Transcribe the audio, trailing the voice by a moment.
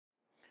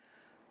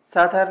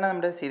സാധാരണ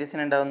നമ്മുടെ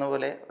സീരീസിന് ഉണ്ടാകുന്ന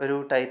പോലെ ഒരു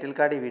ടൈറ്റിൽ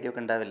കാർഡ് ഈ വീഡിയോക്ക്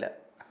ഉണ്ടാവില്ല.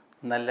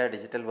 നല്ല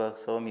ഡിജിറ്റൽ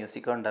വർക്ക്സോ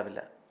മ്യൂസിക്കോ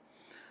ഉണ്ടാവില്ല.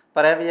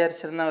 പറയാൻ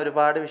വിചാരിച്ചിരുന്ന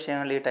ഒരുപാട്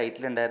വിഷയങ്ങൾ ഈ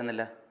ടൈറ്റിൽ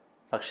ഉണ്ടായിരുന്നില്ല.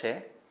 പക്ഷേ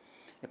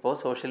ഇപ്പോൾ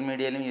സോഷ്യൽ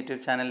മീഡിയയിലും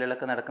യൂട്യൂബ്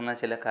ചാനലുകളിലൊക്കെ നടക്കുന്ന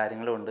ചില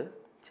കാര്യങ്ങളുണ്ട്.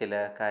 ചില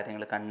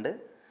കാര്യങ്ങൾ കണ്ട്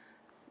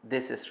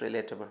ദിസ് ഇസ്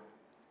റിലേറ്റബിൾ.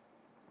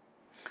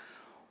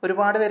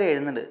 ഒരുപാട് പേര്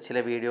എഴുതുന്നുണ്ട്, ചില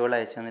വീഡിയോകൾ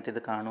അയച്ചു തന്നിട്ട്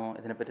ഇത് കാണുമോ,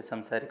 ഇതിനെപ്പറ്റി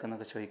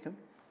സംസാരിക്കുമെന്നൊക്കെ ചോദിക്കും.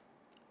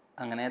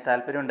 അങ്ങനെ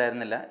താല്പര്യം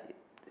ഉണ്ടായിരുന്നില്ല.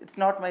 ഇറ്റ്സ്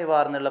നോട്ട് മൈ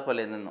വാർ എന്നുള്ള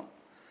പോലെ നിന്നു.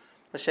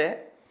 പക്ഷേ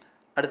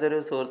അടുത്തൊരു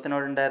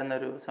സുഹൃത്തിനോടുണ്ടായിരുന്ന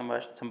ഒരു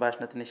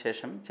സംഭാഷണത്തിന്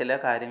ശേഷം ചില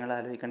കാര്യങ്ങൾ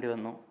ആലോചിക്കേണ്ടി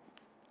വന്നു.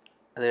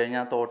 അത് കഴിഞ്ഞ്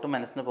ആ തോട്ട്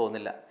മനസ്സിന്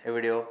പോകുന്നില്ല.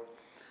 എവിടെയോ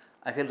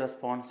I feel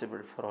responsible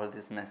for all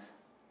this mess.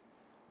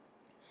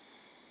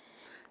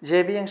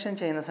 JB junction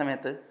ചെയ്യുന്ന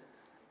സമയത്ത്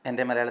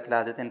എൻ്റെ മലയാളത്തിൽ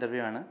ആദ്യത്തെ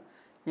ഇൻ്റർവ്യൂ ആണ്.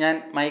 ഞാൻ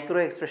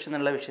മൈക്രോ എക്സ്പ്രഷൻ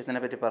എന്നുള്ള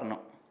വിഷയത്തിനെ പറ്റി പറഞ്ഞു.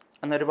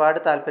 അന്ന് ഒരുപാട്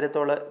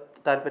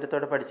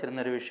താല്പര്യത്തോടെ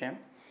പഠിച്ചിരുന്നൊരു വിഷയം.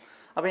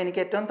 അപ്പോൾ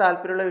എനിക്ക് ഏറ്റവും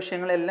താല്പര്യമുള്ള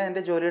വിഷയങ്ങളെല്ലാം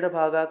എൻ്റെ ജോലിയുടെ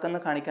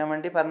ഭാഗമാക്കുമെന്ന് കാണിക്കാൻ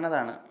വേണ്ടി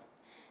പറഞ്ഞതാണ്.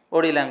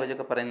 ബോഡി ലാംഗ്വേജ്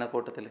ഒക്കെ പറയുന്ന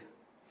കൂട്ടത്തിൽ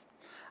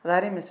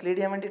അതാരെയും മിസ്ലീഡ്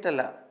ചെയ്യാൻ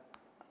വേണ്ടിയിട്ടല്ല.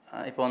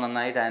 ഇപ്പോൾ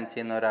നന്നായി ഡാൻസ്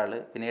ചെയ്യുന്ന ഒരാൾ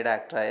പിന്നീട്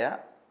ആക്ടറായ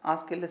ആ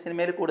സ്കില്ല്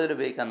സിനിമയിൽ കൂടുതൽ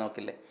ഉപയോഗിക്കാൻ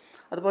നോക്കില്ലേ,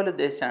 അതുപോലെ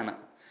ഉദ്ദേശിച്ചാണ്.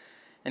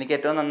 എനിക്ക്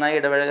ഏറ്റവും നന്നായി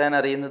ഇടപഴകാൻ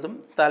അറിയുന്നതും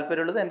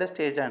താല്പര്യമുള്ളത് എൻ്റെ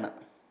സ്റ്റേജാണ്.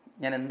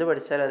 ഞാൻ എന്ത്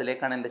പഠിച്ചാലും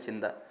അതിലേക്കാണ് എൻ്റെ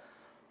ചിന്ത.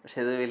 പക്ഷേ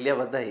ഇത് വലിയ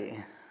അബദ്ധമായി.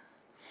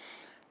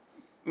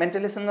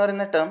 മെൻ്റലിസം എന്ന്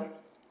പറയുന്ന ടേം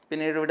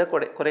പിന്നീട് ഇവിടെ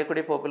കുറേ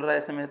കൂടി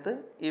പോപ്പുലറായ സമയത്ത്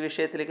ഈ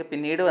വിഷയത്തിലേക്ക്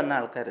പിന്നീട് വന്ന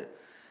ആൾക്കാർ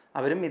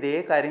അവരും ഇതേ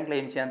കാര്യം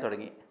ക്ലെയിം ചെയ്യാൻ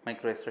തുടങ്ങി,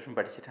 മൈക്രോ എക്സ്പ്രഷൻ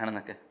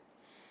പഠിച്ചിട്ടാണെന്നൊക്കെ.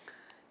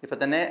 ഇപ്പോൾ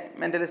തന്നെ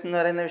മെൻ്റലിസം എന്ന്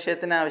പറയുന്ന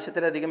വിഷയത്തിന്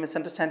ആവശ്യത്തിലധികം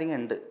മിസ്അണ്ടർസ്റ്റാൻഡിങ്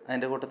ഉണ്ട്.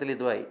 അതിൻ്റെ കൂട്ടത്തിൽ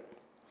ഇതുമായി.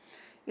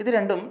 ഇത്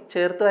രണ്ടും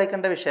ചേർത്ത്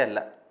വായിക്കേണ്ട വിഷയമല്ല.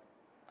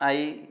 I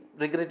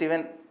regret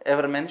even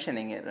ever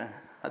mentioning.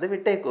 അത്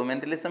വിട്ടേക്കൂ.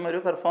 മെൻ്റലിസം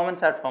ഒരു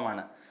പെർഫോമൻസ് ആർട്ട്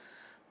ഫോമാണ്.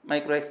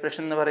 മൈക്രോ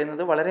എക്സ്പ്രഷൻ എന്ന്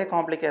പറയുന്നത് വളരെ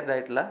കോംപ്ലിക്കേറ്റഡ്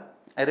ആയിട്ടുള്ള,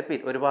 ഐ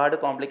റിപ്പീറ്റ്, ഒരുപാട്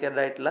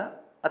കോംപ്ലിക്കേറ്റഡ് ആയിട്ടുള്ള,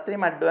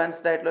 അത്രയും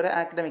അഡ്വാൻസ്ഡ് ആയിട്ടുള്ള ഒരു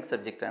ആക്കഡമിക്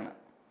സബ്ജക്റ്റാണ്.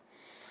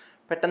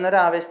 പെട്ടെന്നൊരു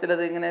ആവേശത്തിൽ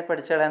അത് ഇങ്ങനെ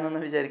പഠിച്ചു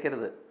കളയാമെന്നൊന്നും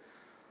വിചാരിക്കരുത്.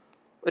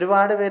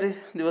 ഒരുപാട് പേര്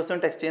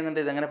ദിവസവും ടെക്സ്റ്റ്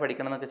ചെയ്യുന്നുണ്ട് ഇതെങ്ങനെ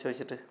പഠിക്കണം എന്നൊക്കെ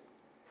ചോദിച്ചിട്ട്.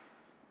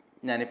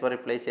 ഞാനിപ്പോൾ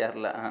റിപ്ലൈ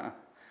ചെയ്യാറില്ല.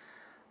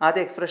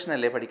 ആദ്യം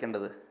എക്സ്പ്രഷനല്ലേ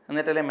പഠിക്കേണ്ടത്,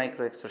 എന്നിട്ടല്ലേ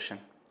മൈക്രോ എക്സ്പ്രഷൻ.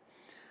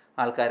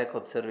 ആൾക്കാരൊക്കെ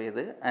ഒബ്സർവ്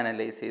ചെയ്ത്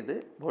അനലൈസ് ചെയ്ത്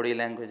ബോഡി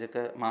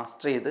ലാംഗ്വേജൊക്കെ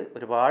മാസ്റ്റർ ചെയ്ത്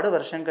ഒരുപാട്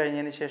വർഷം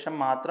കഴിഞ്ഞതിന് ശേഷം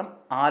മാത്രം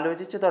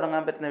ആലോചിച്ച്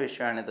തുടങ്ങാൻ പറ്റുന്ന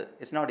വിഷയമാണിത്.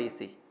 It's not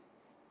easy.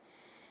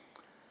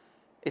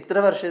 ഇത്ര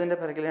വർഷം ഇതിൻ്റെ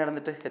പിറകിൽ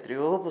നടന്നിട്ട്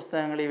എത്രയോ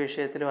പുസ്തകങ്ങൾ ഈ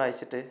വിഷയത്തിൽ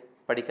വായിച്ചിട്ട്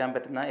പഠിക്കാൻ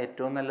പറ്റുന്ന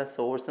ഏറ്റവും നല്ല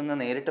സോഴ്സ് നിന്ന്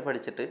നേരിട്ട്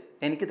പഠിച്ചിട്ട്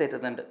എനിക്ക്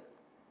തെറ്റുന്നുണ്ട്.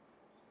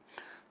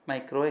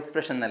 മൈക്രോ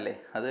എക്സ്പ്രഷൻ എന്നല്ലേ,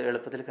 അത്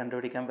എളുപ്പത്തിൽ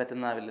കണ്ടുപിടിക്കാൻ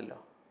പറ്റുന്നതാവില്ലല്ലോ.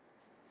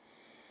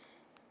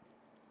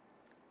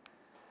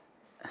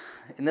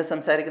 ഇന്ന്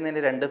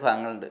സംസാരിക്കുന്നതിൻ്റെ രണ്ട്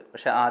ഭാഗങ്ങളുണ്ട്.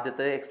 പക്ഷേ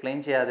ആദ്യത്തെ എക്സ്പ്ലെയിൻ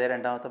ചെയ്യാതെ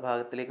രണ്ടാമത്തെ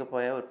ഭാഗത്തിലേക്ക്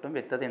പോയാൽ ഒട്ടും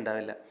വ്യക്തത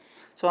ഉണ്ടാവില്ല.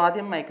 സോ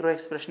ആദ്യം മൈക്രോ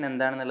എക്സ്പ്രഷൻ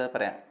എന്താണെന്നുള്ളത്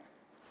പറയാം.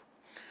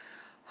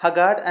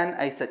 ഹഗാർഡ് ആൻഡ്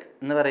ഐസക്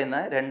എന്ന് പറയുന്ന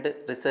രണ്ട്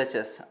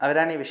റിസർച്ചേഴ്സ്,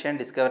 അവരാണ് ഈ വിഷയം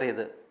ഡിസ്കവർ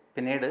ചെയ്തത്.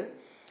 പിന്നീട്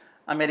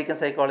അമേരിക്കൻ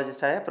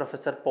സൈക്കോളജിസ്റ്റായ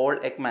പ്രൊഫസർ പോൾ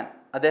എക്മാൻ,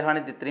 അദ്ദേഹമാണ്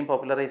ഇത് ഇത്രയും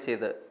പോപ്പുലറൈസ്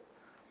ചെയ്തത്.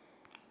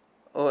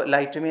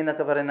 ലൈ ടു മീ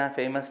എന്നൊക്കെ പറയുന്ന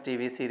ഫേമസ്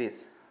TV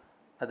സീരീസ്,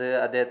 അത്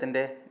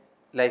അദ്ദേഹത്തിൻ്റെ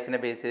ലൈഫിനെ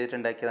ബേസ്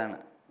ചെയ്തിട്ടുണ്ടാക്കിയതാണ്.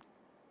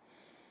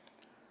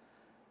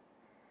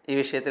 ഈ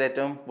വിഷയത്തിൽ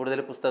ഏറ്റവും കൂടുതൽ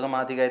പുസ്തകം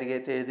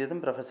ആധികാരികമായിട്ട് എഴുതിയതും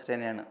പ്രൊഫസർ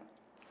തന്നെയാണ്.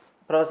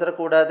 പ്രൊഫസറെ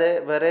കൂടാതെ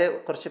വേറെ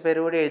കുറച്ച് പേര്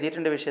കൂടി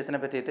എഴുതിയിട്ടുണ്ട് വിഷയത്തിനെ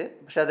പറ്റിയിട്ട്.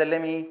 പക്ഷെ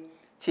അതെല്ലാം ഈ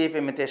ചീപ്പ്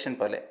ഇമിറ്റേഷൻ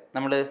പോലെ,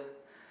 നമ്മൾ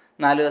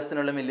 4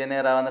 ദിവസത്തിനുള്ളിൽ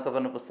മില്യനെയർ ആവാന്നൊക്കെ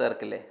പറഞ്ഞ പുസ്തകം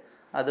ഇറക്കില്ലേ,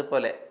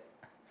 അതുപോലെ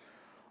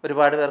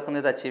ഒരുപാട്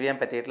പേർക്കൊന്നും ഇത് അച്ചീവ് ചെയ്യാൻ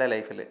പറ്റിയിട്ടില്ല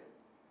ലൈഫിൽ.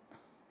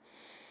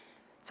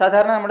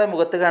 സാധാരണ നമ്മുടെ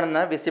മുഖത്ത്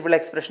കാണുന്ന വിസിബിൾ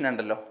എക്സ്പ്രഷൻ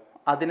ഉണ്ടല്ലോ,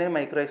 അതിന്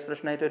മൈക്രോ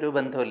എക്സ്പ്രഷനായിട്ട് ഒരു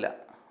ബന്ധമില്ല.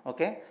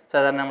 ഓക്കെ,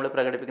 സാധാരണ നമ്മൾ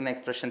പ്രകടിപ്പിക്കുന്ന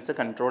എക്സ്പ്രഷൻസ്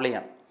കൺട്രോൾ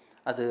ചെയ്യാം,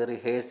 അത്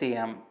റിഹേഴ്സ്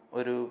ചെയ്യാം,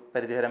 ഒരു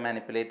പരിധിവരെ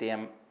മാനിപ്പുലേറ്റ്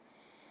ചെയ്യാം.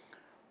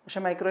 പക്ഷേ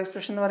മൈക്രോ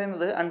എക്സ്പ്രഷൻ എന്ന്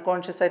പറയുന്നത്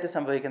അൺകോൺഷ്യസ് ആയിട്ട്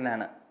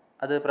സംഭവിക്കുന്നതാണ്.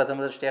 അത് പ്രഥമ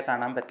ദൃഷ്ടിയാ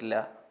കാണാൻ പറ്റില്ല,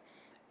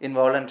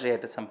 ഇൻവോളണ്ടറി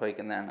ആയിട്ട്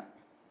സംഭവിക്കുന്നതാണ്,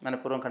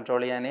 മനഃപൂർവ്വം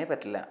കൺട്രോൾ ചെയ്യാനേ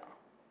പറ്റില്ല.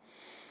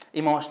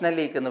 ഇമോഷണൽ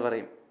ലീക്ക് എന്ന്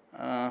പറയും.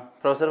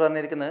 പ്രൊഫസർ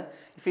പറഞ്ഞിരിക്കുന്നത്,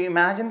 if you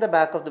imagine the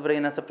back of the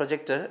brain as A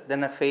projector,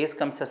 then A face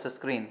comes as A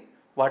screen.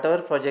 What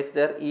ever projects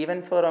there even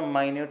for A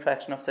minute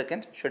fraction of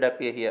second should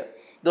appear here.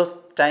 Those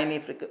tiny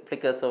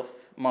ഫ്ലിക്കേഴ്സ് of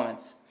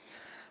moments.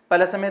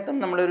 പല സമയത്തും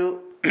നമ്മളൊരു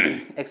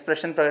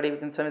expression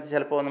പ്രകടിപ്പിക്കുന്ന സമയത്ത്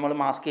ചിലപ്പോൾ നമ്മൾ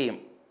mask ചെയ്യും.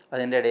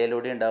 അതിൻ്റെ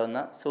ഇടയിലൂടെ ഉണ്ടാകുന്ന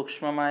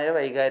സൂക്ഷ്മമായ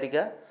വൈകാരിക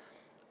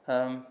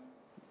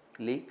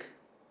ലീക്ക്,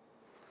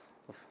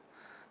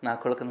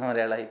 നാക്കുളക്കുന്ന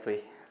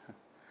ഒരാളായിപ്പോയി.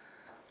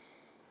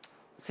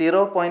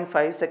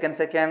 0.5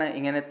 സെക്കൻഡ്സൊക്കെയാണ്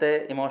ഇങ്ങനത്തെ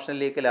ഇമോഷണൽ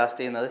ലീക്ക്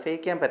ലാസ്റ്റ് ചെയ്യുന്നത്.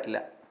 ഫേക്ക് ചെയ്യാൻ പറ്റില്ല.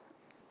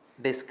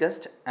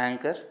 Disgust,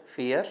 anchor,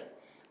 fear,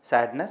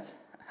 sadness,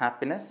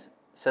 happiness,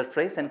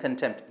 surprise and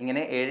കൺടെംപ്റ്റ്,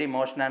 ഇങ്ങനെ 7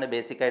 ഇമോഷനാണ്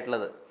ബേസിക്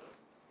ആയിട്ടുള്ളത്.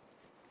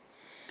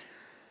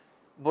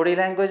 ബോഡി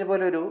ലാംഗ്വേജ്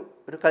പോലെ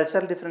ഒരു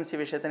കൾച്ചറൽ ഡിഫറൻസ് ഈ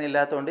വിഷയത്തിന്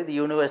ഇല്ലാത്തതുകൊണ്ട് ഇത്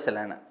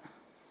യൂണിവേഴ്സലാണ്.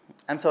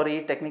 ഐ എം സോറി, ഈ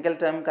ടെക്നിക്കൽ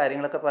ടേം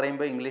കാര്യങ്ങളൊക്കെ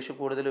പറയുമ്പോൾ ഇംഗ്ലീഷ്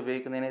കൂടുതൽ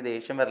ഉപയോഗിക്കുന്നതിന്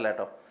ദേഷ്യം വരില്ല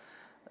കേട്ടോ.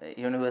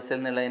 യൂണിവേഴ്സൽ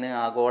എന്നുള്ളതിന്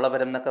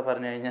ആഗോളപരം എന്നൊക്കെ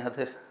പറഞ്ഞു കഴിഞ്ഞാൽ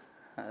അത്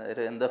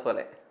ഒരു എന്തോ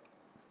പോലെ.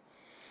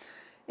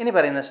 ഇനി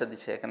പറയുന്നത്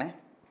ശ്രദ്ധിച്ചേക്കണേ.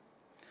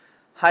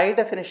 ഹൈ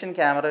ഡെഫിനിഷൻ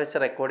ക്യാമറ വെച്ച്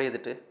റെക്കോർഡ്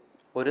ചെയ്തിട്ട്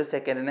 1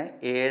 സെക്കൻഡിനെ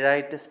 7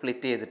 ആയിട്ട്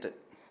സ്പ്ലിറ്റ് ചെയ്തിട്ട്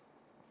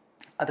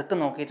അതൊക്കെ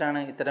നോക്കിയിട്ടാണ്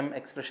ഇത്തരം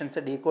എക്സ്പ്രഷൻസ്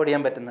ഡീകോഡ്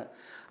ചെയ്യാൻ പറ്റുന്നത്.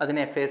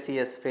 അതിന്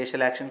FACS,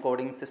 facial action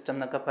coding system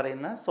എന്നൊക്കെ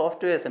പറയുന്ന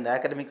സോഫ്റ്റ്വെയർസ് ഉണ്ട്,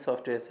 ആക്കഡമിക്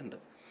സോഫ്റ്റ്വെയർസ് ഉണ്ട്.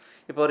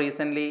 ഇപ്പോൾ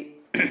റീസെൻ്റ്ലി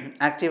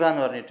ആക്റ്റീവ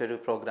എന്ന് പറഞ്ഞിട്ടൊരു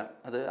പ്രോഗ്രാം,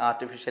 അത്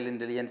ആർട്ടിഫിഷ്യൽ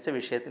ഇൻ്റലിജൻസ്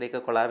വിഷയത്തിലേക്ക്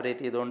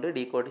കൊളാബറേറ്റ് ചെയ്തുകൊണ്ട്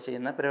ഡീകോഡ്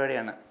ചെയ്യുന്ന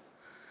പരിപാടിയാണ്.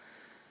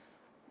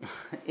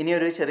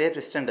 ഇനിയൊരു ചെറിയ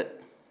ട്വിസ്റ്റ് ഉണ്ട്.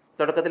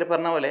 തുടക്കത്തിൽ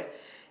പറഞ്ഞ പോലെ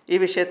ഈ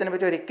വിഷയത്തിനെ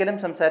പറ്റി ഒരിക്കലും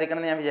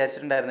സംസാരിക്കണമെന്ന് ഞാൻ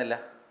വിചാരിച്ചിട്ടുണ്ടായിരുന്നില്ല.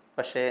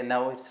 പക്ഷേ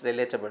നൗ ഇറ്റ്സ്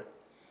റിലേറ്റബിൾ.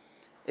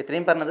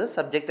 ഇത്രയും പറഞ്ഞത്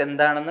സബ്ജക്റ്റ്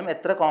എന്താണെന്നും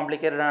എത്ര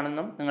കോംപ്ലിക്കേറ്റഡ്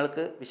ആണെന്നും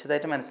നിങ്ങൾക്ക്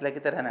വിശദമായിട്ട്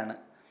മനസ്സിലാക്കി തരാനാണ്.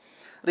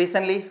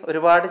 റീസെൻ്റ്ലി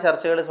ഒരുപാട്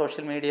ചർച്ചകൾ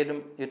സോഷ്യൽ മീഡിയയിലും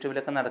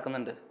യൂട്യൂബിലൊക്കെ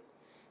നടക്കുന്നുണ്ട്.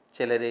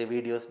 ചിലർ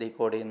വീഡിയോസ്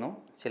ഡീകോഡ് ചെയ്യുന്നു,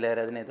 ചിലർ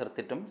അതിനെ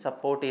എതിർത്തിട്ടും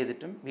സപ്പോർട്ട്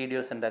ചെയ്തിട്ടും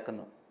വീഡിയോസ്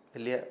ഉണ്ടാക്കുന്നു.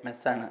 വലിയ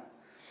മെസ്സാണ്.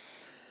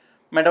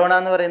 മെഡോണ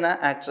എന്ന് പറയുന്ന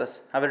ആക്ട്രസ്,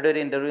 അവരുടെ ഒരു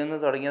ഇൻ്റർവ്യൂവിൽ നിന്ന്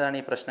തുടങ്ങിയതാണ്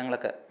ഈ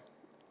പ്രശ്നങ്ങളൊക്കെ.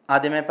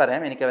 ആദ്യമേ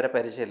പറയാം, എനിക്ക് അവരെ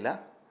പരിചയമില്ല,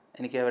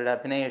 എനിക്ക് അവരുടെ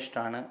അഭിനയം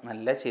ഇഷ്ടമാണ്,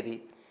 നല്ല ചിരി,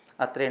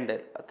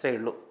 അത്രയേ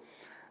ഉള്ളൂ.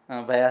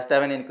 ബയാസ്ഡ്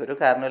ആവാൻ എനിക്കൊരു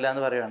കാരണമില്ല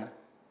എന്ന് പറയുവാണ്.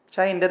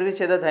 പക്ഷേ ആ ഇൻ്റർവ്യൂ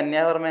ചെയ്ത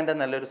ധന്യാവർമ്മേൻ്റെ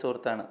നല്ലൊരു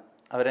സുഹൃത്താണ്.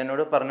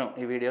 അവരെന്നോട് പറഞ്ഞു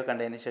ഈ വീഡിയോ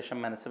കണ്ടതിന് ശേഷം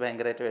മനസ്സ്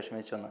ഭയങ്കരമായിട്ട്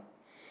വിഷമിച്ചു എന്ന്.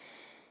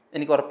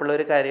 എനിക്ക്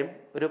ഉറപ്പുള്ളൊരു കാര്യം,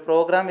 ഒരു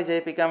പ്രോഗ്രാം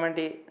വിജയിപ്പിക്കാൻ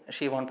വേണ്ടി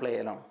ഷീ വോണ്ട് പ്ലേ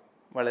അലോൺ.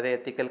 വളരെ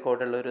എത്തിക്കൽ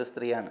കോഡുള്ള ഒരു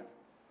സ്ത്രീയാണ്.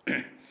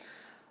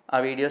 ആ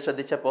വീഡിയോ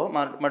ശ്രദ്ധിച്ചപ്പോൾ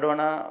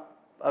മഡോണ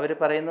അവർ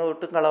പറയുന്നത്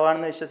ഒട്ടും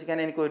കളവാണെന്ന് വിശ്വസിക്കാൻ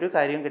എനിക്കൊരു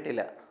കാര്യവും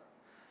കിട്ടില്ല.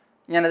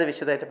 ഞാനത്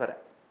വിശദമായിട്ട് പറയാം.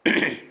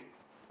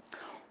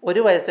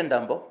 1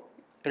 വയസ്സുണ്ടാകുമ്പോൾ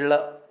ഉള്ള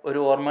ഒരു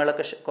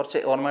കുറച്ച്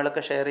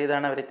ഓർമ്മകളൊക്കെ ഷെയർ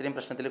ചെയ്താണ് അവർ ഇത്രയും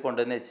പ്രശ്നത്തിൽ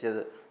കൊണ്ടുവന്ന്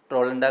വെച്ചത്.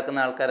 ട്രോൾ ഉണ്ടാക്കുന്ന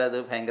ആൾക്കാരത്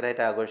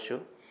ഭയങ്കരമായിട്ട് ആഘോഷിച്ചു.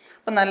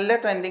 അപ്പം നല്ല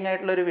ട്രെൻഡിങ്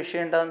ആയിട്ടുള്ളൊരു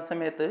വിഷയം ഉണ്ടാകുന്ന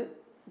സമയത്ത്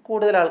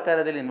കൂടുതൽ ആൾക്കാർ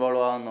അതിൽ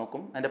ഇൻവോൾവ് ആവാൻ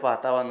നോക്കും, അതിൻ്റെ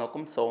പാർട്ടാവാൻ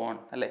നോക്കും, സോ ഓൺ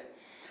അല്ലേ.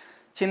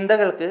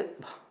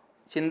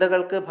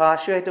 ചിന്തകൾക്ക്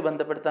ഭാഷയുമായിട്ട്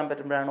ബന്ധപ്പെടുത്താൻ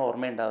പറ്റുമ്പോഴാണ്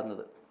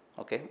ഓർമ്മയുണ്ടാകുന്നത്.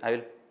 ഓക്കെ,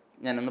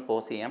 ഞാനൊന്ന്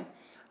പോസ് ചെയ്യാം.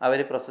 അവർ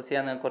പ്രോസസ്സ്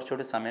ചെയ്യാൻ നിങ്ങൾക്ക്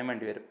കുറച്ചുകൂടി സമയം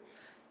വേണ്ടി വരും.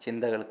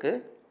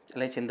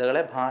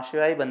 ചിന്തകളെ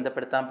ഭാഷയുമായി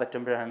ബന്ധപ്പെടുത്താൻ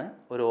പറ്റുമ്പോഴാണ്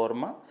ഒരു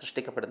ഓർമ്മ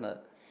സൃഷ്ടിക്കപ്പെടുന്നത്.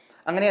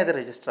 അങ്ങനെ അത്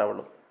രജിസ്റ്റർ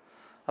ആവുള്ളൂ.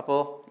 അപ്പോൾ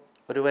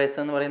 1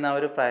 വയസ്സെന്ന് പറയുന്ന ആ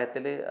ഒരു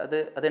പ്രായത്തിൽ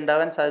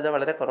അതുണ്ടാവാൻ സാധ്യത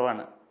വളരെ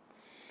കുറവാണ്.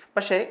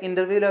 പക്ഷേ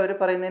ഇൻ്റർവ്യൂവിൽ അവർ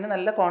പറയുന്നതിന്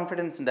നല്ല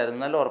കോൺഫിഡൻസ് ഉണ്ടായിരുന്നു,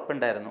 നല്ല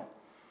ഉറപ്പുണ്ടായിരുന്നു.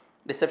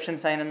 ഡിസെപ്ഷൻ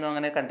സൈനൊന്നും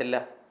അങ്ങനെ കണ്ടില്ല.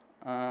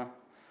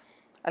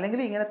 അല്ലെങ്കിൽ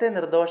ഇങ്ങനത്തെ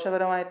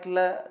നിർദോഷപരമായിട്ടുള്ള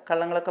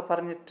കള്ളങ്ങളൊക്കെ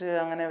പറഞ്ഞിട്ട്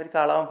അങ്ങനെ അവർക്ക്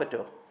ആളാവാൻ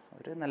പറ്റുമോ?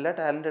 ഒരു നല്ല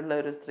ടാലൻ്റുള്ള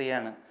ഒരു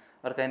സ്ത്രീയാണ്,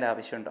 അവർക്ക് അതിൻ്റെ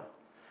ആവശ്യമുണ്ടോ?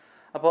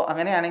 അപ്പോൾ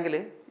അങ്ങനെയാണെങ്കിൽ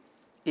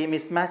ഈ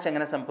മിസ്മാച്ച്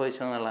എങ്ങനെ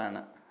സംഭവിച്ചു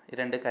എന്നുള്ളതാണ് ഈ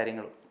 2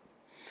 കാര്യങ്ങളും.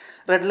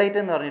 റെഡ് ലൈറ്റ്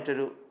എന്ന്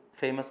പറഞ്ഞിട്ടൊരു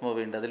ഫേമസ്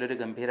മൂവി ഉണ്ട്, അതിലൊരു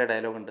ഗംഭീര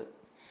ഡയലോഗുണ്ട്.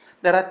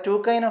 There are 2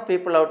 kind of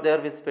people out there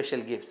with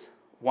special gifts.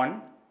 One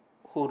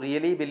who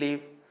really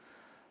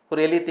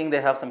think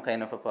they have some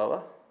kind of a power.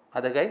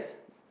 Other guys,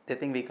 they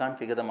think we can't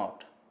figure them out.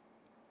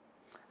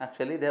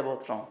 Actually, they are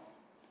both wrong.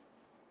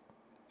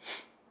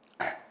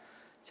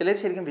 ചിലർ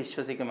ശരിക്കും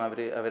വിശ്വസിക്കും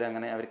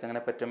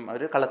അവർക്കങ്ങനെ പറ്റും,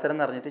 അവർ കള്ളത്തരം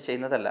നിറഞ്ഞിട്ട്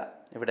ചെയ്യുന്നതല്ല.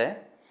 ഇവിടെ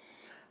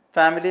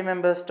family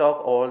members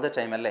talk all the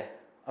time അല്ലേ.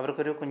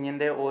 അവർക്കൊരു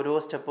കുഞ്ഞിൻ്റെ ഓരോ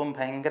സ്റ്റെപ്പും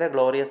ഭയങ്കര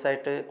ഗ്ലോറിയസ്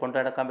ആയിട്ട് കൊണ്ടു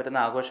നടക്കാൻ പറ്റുന്ന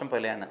ആഘോഷം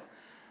പോലെയാണ്.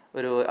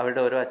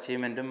 അവരുടെ ഓരോ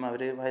അച്ചീവ്മെൻറ്റും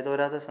അവർ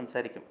വൈദോരാതെ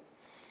സംസാരിക്കും.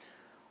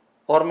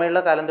 ഓർമ്മയുള്ള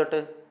കാലം തൊട്ട്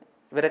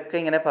ഇവരൊക്കെ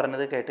ഇങ്ങനെ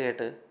പറഞ്ഞത്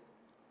കേട്ട്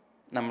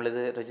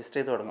നമ്മളിത് രജിസ്റ്റർ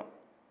ചെയ്ത് തുടങ്ങും.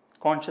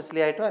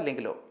 കോൺഷ്യസ്ലി ആയിട്ടോ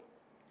അല്ലെങ്കിലോ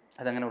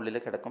അതങ്ങനെ ഉള്ളിൽ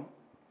കിടക്കും.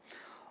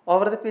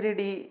 ഓവർ ദ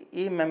പീരീഡ്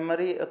ഈ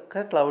മെമ്മറി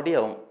ഒക്കെ ക്ലൗഡി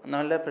ആവും.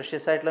 നല്ല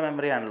പ്രഷ്യസ് ആയിട്ടുള്ള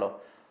മെമ്മറി ആണല്ലോ.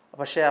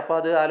 പക്ഷേ അപ്പോൾ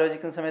അത്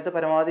ആലോചിക്കുന്ന സമയത്ത്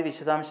പരമാവധി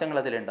വിശദാംശങ്ങൾ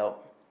അതിലുണ്ടാവും.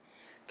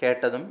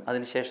 കേട്ടതും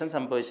അതിനുശേഷം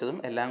സംഭവിച്ചതും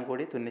എല്ലാം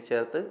കൂടി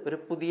തുന്നിച്ചേർത്ത് ഒരു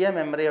പുതിയ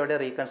മെമ്മറി അവിടെ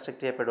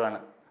റീകൺസ്ട്രക്ട് ചെയ്യപ്പെടുവാണ്.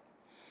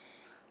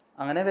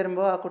 അങ്ങനെ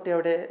വരുമ്പോൾ ആ കുട്ടി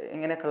അവിടെ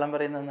എങ്ങനെ കള്ളം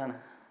പറയുന്നതെന്നാണ്.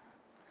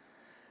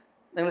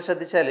 നിങ്ങൾ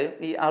ശ്രദ്ധിച്ചാൽ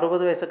ഈ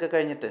 60 വയസ്സൊക്കെ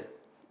കഴിഞ്ഞിട്ട്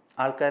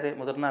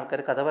മുതിർന്ന ആൾക്കാർ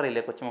കഥ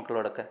പറയില്ലേ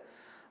കൊച്ചുമക്കളോടൊക്കെ.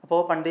 അപ്പോൾ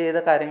പണ്ട് ചെയ്ത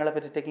കാര്യങ്ങളെ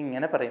പറ്റിയിട്ടൊക്കെ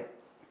ഇങ്ങനെ പറയും.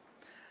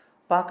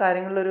 അപ്പോൾ ആ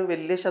കാര്യങ്ങളിലൊരു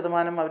വലിയ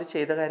ശതമാനം അവർ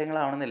ചെയ്ത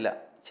കാര്യങ്ങളാവണമെന്നില്ല.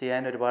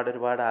 ചെയ്യാൻ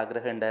ഒരുപാട്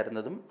ആഗ്രഹം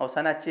ഉണ്ടായിരുന്നതും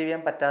അവസാനം അച്ചീവ്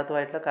ചെയ്യാൻ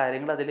പറ്റാത്തതുമായിട്ടുള്ള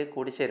കാര്യങ്ങൾ അതിൽ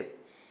കൂടിച്ചേരും.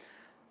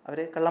 അവർ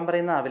കള്ളം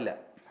പറയുന്നതാവില്ല.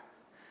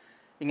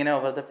 ഇങ്ങനെ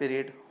ഓവർ ദ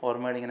പീരീഡ്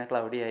ഓർമ്മകൾ ഇങ്ങനെ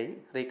ക്ലൗഡിയായി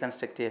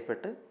റീകൺസ്ട്രക്ട്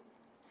ചെയ്യപ്പെട്ട്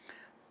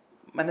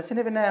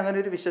മനസ്സിന് പിന്നെ അങ്ങനെ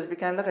ഒരു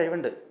വിശ്വസിപ്പിക്കാനുള്ള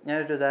കഴിവുണ്ട്.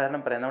 ഞാനൊരു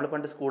ഉദാഹരണം പറയാം. നമ്മൾ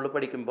പണ്ട് സ്കൂളിൽ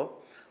പഠിക്കുമ്പോൾ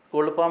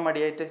സ്കൂളിൽ പോകാൻ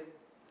മടിയായിട്ട്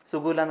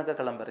സുഖമില്ല എന്നൊക്കെ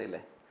കള്ളം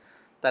പറയില്ലേ.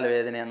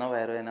 തലവേദനയെന്നോ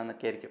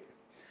വയറുവേദനയെന്നൊക്കെ ആയിരിക്കും.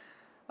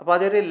 അപ്പോൾ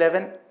അതൊരു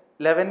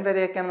 11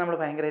 വരെയൊക്കെയാണ് നമ്മൾ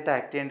ഭയങ്കരമായിട്ട്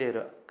ആക്ട് ചെയ്യേണ്ടി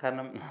വരിക.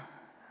 കാരണം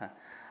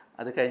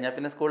അത് കഴിഞ്ഞാൽ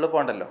പിന്നെ സ്കൂളിൽ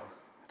പോകണ്ടല്ലോ,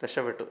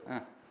 രക്ഷപ്പെട്ടു.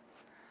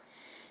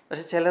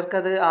 പക്ഷെ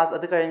ചിലർക്കത്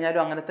അത്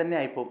കഴിഞ്ഞാലും അങ്ങനെ തന്നെ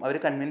ആയിപ്പോവും. അവർ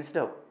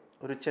കൺവിൻസ്ഡ് ആവും.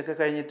 ഒരു ഉച്ചയൊക്കെ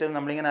കഴിഞ്ഞിട്ട്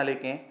നമ്മളിങ്ങനെ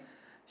ആലോചിക്കേ,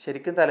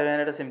 ശരിക്കും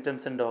തലവേദനയുടെ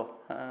സിംറ്റംസ് ഉണ്ടോ,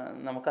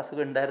 നമുക്ക്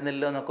അസുഖം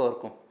ഉണ്ടായിരുന്നില്ലോ എന്നൊക്കെ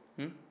ഓർക്കും.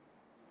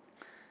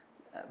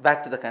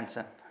 Back to the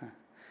concern.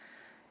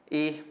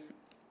 ഈ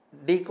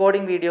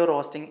ഡീകോഡിങ് വീഡിയോ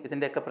റോസ്റ്റിംഗ്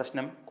ഇതിൻ്റെയൊക്കെ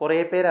പ്രശ്നം കുറേ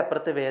പേര്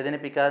അപ്പുറത്ത്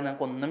വേദനിപ്പിക്കാതെ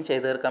നിങ്ങൾക്ക് ഒന്നും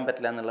ചെയ്തു തീർക്കാൻ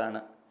പറ്റില്ല എന്നുള്ളതാണ്.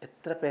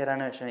 എത്ര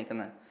പേരാണ്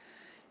വിഷമിക്കുന്നത്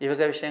ഈ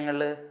വക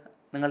വിഷയങ്ങളിൽ.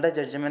 നിങ്ങളുടെ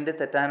ജഡ്ജ്മെൻറ്റ്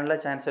തെറ്റാനുള്ള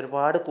ചാൻസ്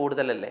ഒരുപാട്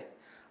കൂടുതലല്ലേ.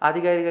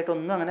 ആധികാരികമായിട്ട്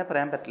ഒന്നും അങ്ങനെ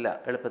പറയാൻ പറ്റില്ല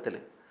എളുപ്പത്തിൽ.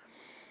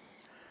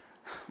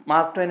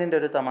 മാർക്ക് ട്വൈനിൻ്റെ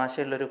ഒരു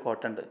തമാശയുള്ളൊരു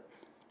കോട്ടുണ്ട്.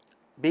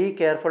 Be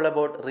careful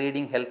about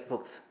reading health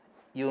books,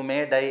 you may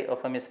die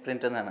of A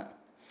മിസ്പ്രിൻറ്റ് എന്നാണ്.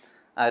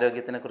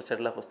 ആരോഗ്യത്തിനെ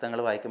കുറിച്ചുള്ള പുസ്തകങ്ങൾ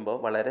വായിക്കുമ്പോൾ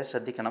വളരെ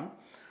ശ്രദ്ധിക്കണം,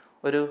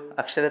 ഒരു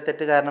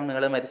അക്ഷരത്തെറ്റ് കാരണം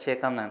നിങ്ങൾ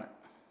മരിച്ചേക്കാം എന്നാണ്.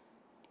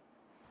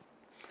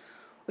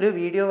 ഒരു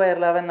വീഡിയോ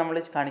വൈറലാവാൻ നമ്മൾ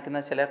കാണിക്കുന്ന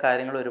ചില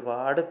കാര്യങ്ങൾ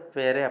ഒരുപാട്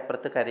പേരെ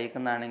അപ്പുറത്ത്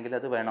കരയിക്കുന്നതാണെങ്കിൽ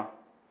അത് വേണോ?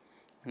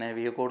 അങ്ങനെ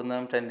വ്യൂ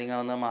കൂടുന്നതും ട്രെൻഡിങ്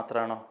ആവുന്നതും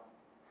മാത്രമാണോ?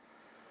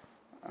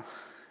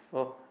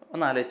 ഓ,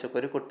 ഒന്ന് ആലോചിച്ച്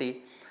നോക്കുക. ഒരു കുട്ടി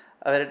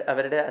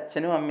അവരുടെ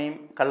അച്ഛനും അമ്മയും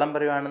കള്ളം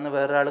പറയുവാണെന്ന്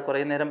വേറൊരാൾ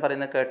കുറേ നേരം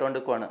പറയുന്നത് കേട്ടുകൊണ്ട്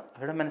നിൽക്കുവാണ്.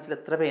 അവരുടെ മനസ്സിൽ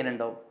എത്ര പെയിൻ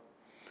ഉണ്ടാവും.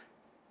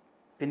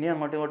 പിന്നെയും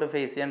അങ്ങോട്ടും ഇങ്ങോട്ടും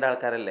ഫേസ് ചെയ്യേണ്ട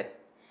ആൾക്കാരല്ലേ.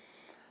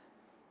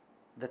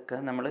 ഇതൊക്കെ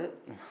നമ്മൾ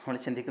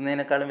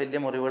ചിന്തിക്കുന്നതിനേക്കാളും വലിയ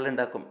മുറിവുകൾ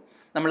ഉണ്ടാക്കും.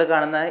 നമ്മൾ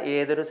കാണുന്ന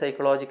ഏതൊരു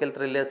സൈക്കോളജിക്കൽ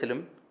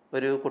ത്രില്ലേഴ്സിലും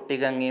ഒരു കുട്ടി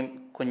ഗംഗയും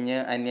കുഞ്ഞ്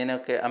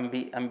അന്യനൊക്കെ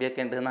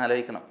അമ്പിയൊക്കെ ഉണ്ടെന്ന്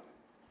ആലോചിക്കണം.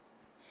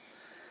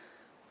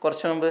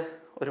 കുറച്ച് മുമ്പ്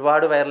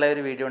ഒരുപാട് വൈറലായ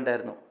ഒരു വീഡിയോ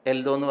ഉണ്ടായിരുന്നു.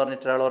 എൽദോ എന്ന്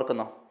പറഞ്ഞിട്ട് ഒരാൾ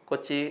ഓർക്കുന്നോ?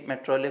 കൊച്ചി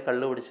മെട്രോയിൽ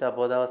കള്ളു പിടിച്ച്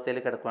അബോധാവസ്ഥയിൽ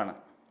കിടക്കുകയാണ്.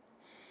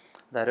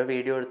 അതാരോ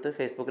വീഡിയോ എടുത്ത്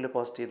ഫേസ്ബുക്കിൽ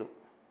പോസ്റ്റ് ചെയ്തു.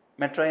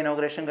 മെട്രോ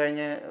ഇനോഗ്രേഷൻ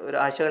കഴിഞ്ഞ് ഒരു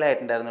ആഴ്ചകളെ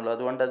ആയിട്ടുണ്ടായിരുന്നുള്ളൂ.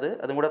 അതുകൊണ്ട്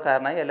അതും കൂടെ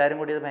കാരണമായി എല്ലാവരും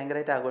കൂടി അത്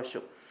ഭയങ്കരമായിട്ട്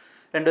ആഘോഷിച്ചു.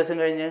 2 ദിവസം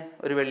കഴിഞ്ഞ്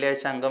ഒരു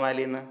വെള്ളിയാഴ്ച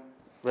അങ്കമാലിയിൽ നിന്ന്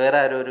വേറെ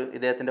ആരോ ഒരു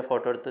ഇദ്ദേഹത്തിൻ്റെ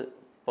ഫോട്ടോ എടുത്ത്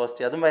പോസ്റ്റ്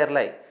ചെയ്തു. അതും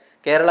വൈറലായി.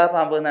 കേരള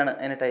പാമ്പ് എന്നാണ്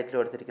അതിന് ടൈറ്റിൽ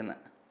കൊടുത്തിരിക്കുന്നത്.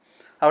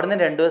 അവിടുന്ന്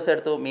 2 ദിവസം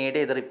എടുത്തു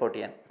മീഡിയ ഇത് റിപ്പോർട്ട്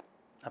ചെയ്യാൻ.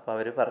 അപ്പോൾ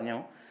അവർ പറഞ്ഞു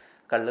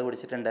കള്ള്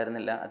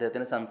കുടിച്ചിട്ടുണ്ടായിരുന്നില്ല,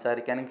 അദ്ദേഹത്തിന്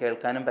സംസാരിക്കാനും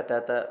കേൾക്കാനും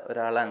പറ്റാത്ത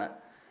ഒരാളാണ്,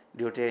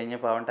 ഡ്യൂട്ടി കഴിഞ്ഞ്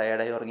പാവം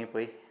ടയേർഡായി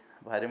ഉറങ്ങിപ്പോയി,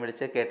 അപ്പോൾ ആരും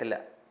വിളിച്ച് കേട്ടില്ല.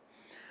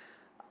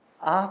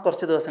 ആ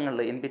കുറച്ച്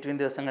ദിവസങ്ങളിൽ, ഇൻ ബിറ്റ്വീൻ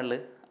ദിവസങ്ങളിൽ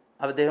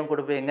അദ്ദേഹം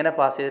കുടുംബം എങ്ങനെ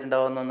പാസ്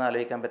ചെയ്തിട്ടുണ്ടാവുമെന്നൊന്ന്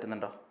ആലോചിക്കാൻ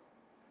പറ്റുന്നുണ്ടോ?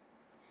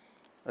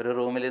 ഒരു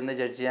റൂമിലിരുന്ന്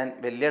ജഡ്ജ് ചെയ്യാൻ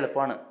വലിയ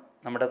എളുപ്പമാണ്.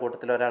 നമ്മുടെ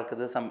കൂട്ടത്തിൽ ഒരാൾക്ക്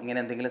ഇത് ഇങ്ങനെ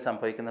എന്തെങ്കിലും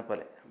സംഭവിക്കുന്ന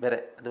പോലെ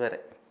അതുവരെ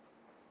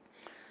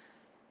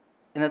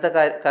ഇന്നത്തെ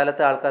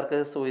കാലത്ത് ആൾക്കാർക്ക്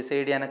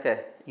സൂയിസൈഡ് ചെയ്യാനൊക്കെ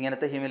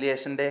ഇങ്ങനത്തെ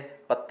ഹ്യൂമിലിയേഷൻ്റെ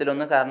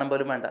 10-1 കാരണം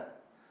പോലും വേണ്ട.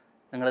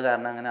 നിങ്ങൾ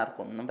കാരണം അങ്ങനെ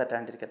ആർക്കും ഒന്നും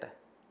പറ്റാണ്ടിരിക്കട്ടെ.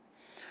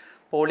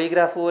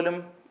 പോളിഗ്രാഫ് പോലും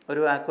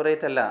ഒരു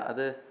ആക്യുറേറ്റ് അല്ല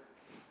അത്,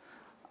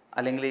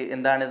 അല്ലെങ്കിൽ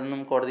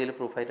എന്താണിതൊന്നും കോടതിയിൽ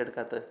പ്രൂഫായിട്ട്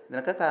എടുക്കാത്തത്.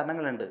 ഇതിനൊക്കെ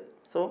കാരണങ്ങളുണ്ട്.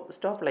 So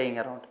stop playing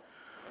around.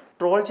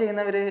 Troll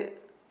ചെയ്യുന്നവർ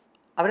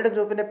അവരുടെ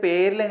ഗ്രൂപ്പിൻ്റെ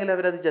പേരിലെങ്കിലും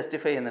അവരത്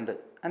ജസ്റ്റിഫൈ ചെയ്യുന്നുണ്ട്.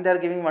 And they are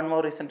giving one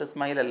more reason to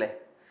smile അല്ലേ.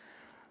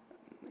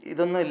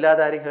 ഇതൊന്നും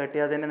ഇല്ലാതെ ആരും ഹേർട്ട്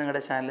ചെയ്യാതെ തന്നെ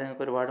നിങ്ങളുടെ ചാനൽ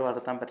നിങ്ങൾക്ക് ഒരുപാട്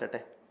വളർത്താൻ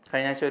പറ്റട്ടെ.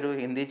 കഴിഞ്ഞ ആഴ്ച ഒരു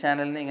ഹിന്ദി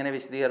ചാനലിന് ഇങ്ങനെ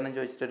വിശദീകരണം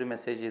ചോദിച്ചിട്ടൊരു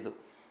മെസ്സേജ് ചെയ്തു.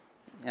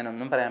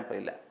 ഞാനൊന്നും പറയാൻ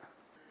പോയില്ല.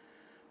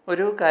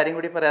 ഒരു കാര്യം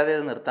കൂടി പറയാതെ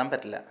അത് നിർത്താൻ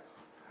പറ്റില്ല.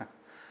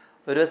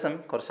 ഒരു ദിവസം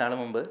കുറച്ചാൾ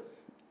മുമ്പ്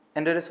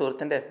എൻ്റെ ഒരു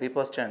സുഹൃത്തിൻ്റെ FB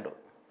പോസ്റ്റ് കണ്ടു.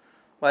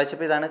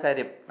 വായിച്ചപ്പോൾ ഇതാണ്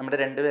കാര്യം. നമ്മുടെ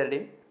 2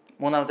 പേരുടെയും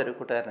 3ാമത്തെ ഒരു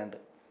കൂട്ടുകാരനുണ്ട്.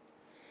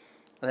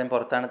 അദ്ദേഹം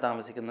പുറത്താണ്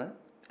താമസിക്കുന്നത്.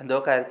 എന്തോ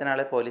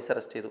കാര്യത്തിനാളെ പോലീസ്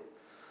അറസ്റ്റ് ചെയ്തു.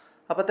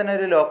 അപ്പോൾ തന്നെ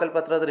ഒരു ലോക്കൽ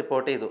പത്രം അത്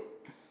റിപ്പോർട്ട് ചെയ്തു.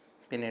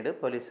 പിന്നീട്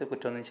പോലീസ്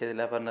കുറ്റമൊന്നും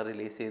ചെയ്തില്ല പറഞ്ഞ്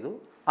റിലീസ് ചെയ്തു.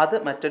 അത്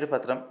മറ്റൊരു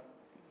പത്രം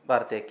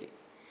വാർത്തയാക്കി.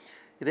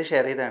 ഇത്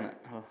ഷെയർ ചെയ്താണ്.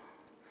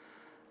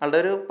 ആളുടെ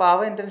ഒരു പാവ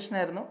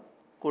ഇൻറ്റൻഷനായിരുന്നു.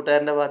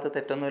 കൂട്ടുകാരൻ്റെ ഭാഗത്ത്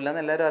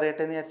തെറ്റൊന്നുമില്ലെന്ന് എല്ലാവരും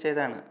അറിയട്ടെ എന്ന്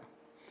വിചാരിച്ചതാണ്.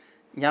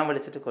 ഞാൻ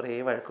വിളിച്ചിട്ട് കുറേ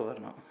വഴക്ക്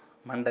പറഞ്ഞു.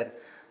 മണ്ടൻ,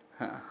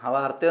 ആ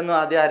വാർത്തയൊന്നും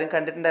ആദ്യം ആരും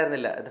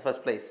കണ്ടിട്ടുണ്ടായിരുന്നില്ല. ഇത്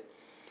ഫസ്റ്റ് പ്ലേസ്.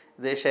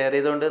 ഇത് ഷെയർ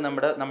ചെയ്തുകൊണ്ട്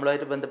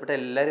നമ്മളുമായിട്ട് ബന്ധപ്പെട്ട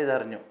എല്ലാവരും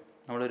ഇതറിഞ്ഞു.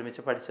 നമ്മൾ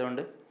ഒരുമിച്ച്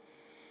പഠിച്ചുകൊണ്ട്.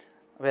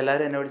 അപ്പോൾ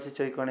എല്ലാവരും എന്നെ വിളിച്ച്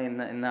ചോദിക്കുകയാണ്,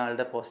 ഇന്ന്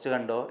ആളുടെ പോസ്റ്റ്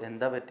കണ്ടോ,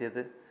 എന്താ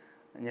പറ്റിയത്,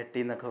 ഞെട്ടി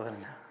എന്നൊക്കെ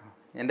പറഞ്ഞു.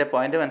 എൻ്റെ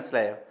പോയിൻ്റ്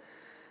മനസ്സിലായോ?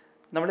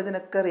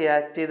 നമ്മളിതിനൊക്കെ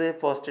റിയാക്ട് ചെയ്ത്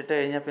പോസ്റ്റ് ഇട്ട്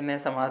കഴിഞ്ഞാൽ പിന്നെ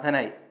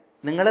സമാധാനമായി.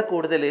 നിങ്ങളെ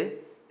കൂടുതൽ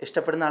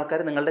ഇഷ്ടപ്പെടുന്ന ആൾക്കാർ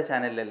നിങ്ങളുടെ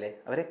ചാനലിലല്ലേ,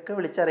 അവരൊക്കെ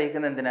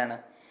വിളിച്ചറിയിക്കുന്നത് എന്തിനാണ്?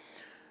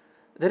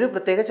 ഇതൊരു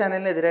പ്രത്യേക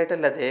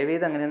ചാനലിനെതിരായിട്ടല്ല,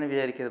 ദയവേത് അങ്ങനെയൊന്നും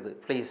വിചാരിക്കരുത്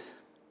please.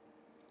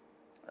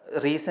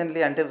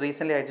 Recently I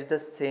did the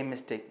same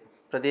mistake.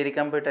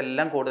 പ്രതികരിക്കാൻ പോയിട്ട്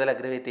എല്ലാം കൂടുതൽ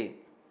അഗ്രവേറ്റ് ചെയ്യും.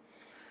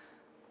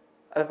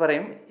 അത്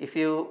പറയും, if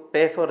you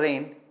pay for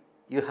rain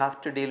you have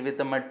to deal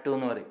with the mud to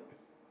എന്ന് പറയും.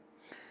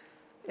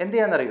 എന്ത്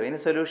ചെയ്യാമെന്നറിയോ?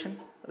 ഇതിന് സൊല്യൂഷൻ,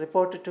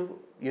 റിപ്പോർട്ട് ടു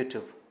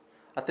യൂട്യൂബ്.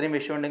 അത്രയും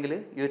വിഷയമുണ്ടെങ്കിൽ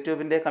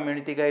യൂട്യൂബിൻ്റെ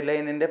കമ്മ്യൂണിറ്റി ഗൈഡ്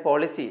ലൈനിൻ്റെ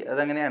പോളിസി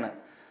അതങ്ങനെയാണ്.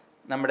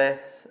 നമ്മുടെ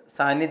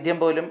സാന്നിധ്യം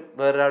പോലും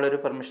വേറൊരാളൊരു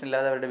പെർമിഷൻ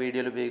ഇല്ലാതെ അവരുടെ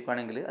വീഡിയോയിൽ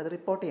ഉപയോഗിക്കുകയാണെങ്കിൽ അത്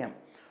റിപ്പോർട്ട് ചെയ്യാം.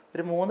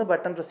 ഒരു 3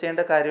 ബട്ടൺ പ്രസ്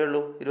ചെയ്യേണ്ട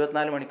കാര്യമുള്ളൂ.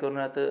 24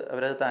 മണിക്കൂറിനകത്ത്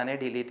അവരത് താനേ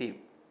ഡിലീറ്റ് ചെയ്യും.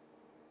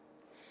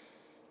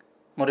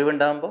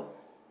 മുറിവുണ്ടാകുമ്പോൾ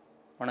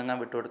ഉണങ്ങാൻ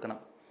വിട്ടുകൊടുക്കണം.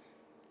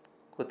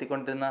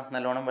 കുത്തിക്കൊണ്ടിരുന്ന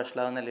നല്ലോണം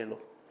വഷളാവുന്നല്ലേ ഉള്ളൂ.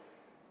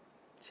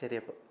 ശരി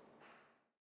അപ്പോൾ.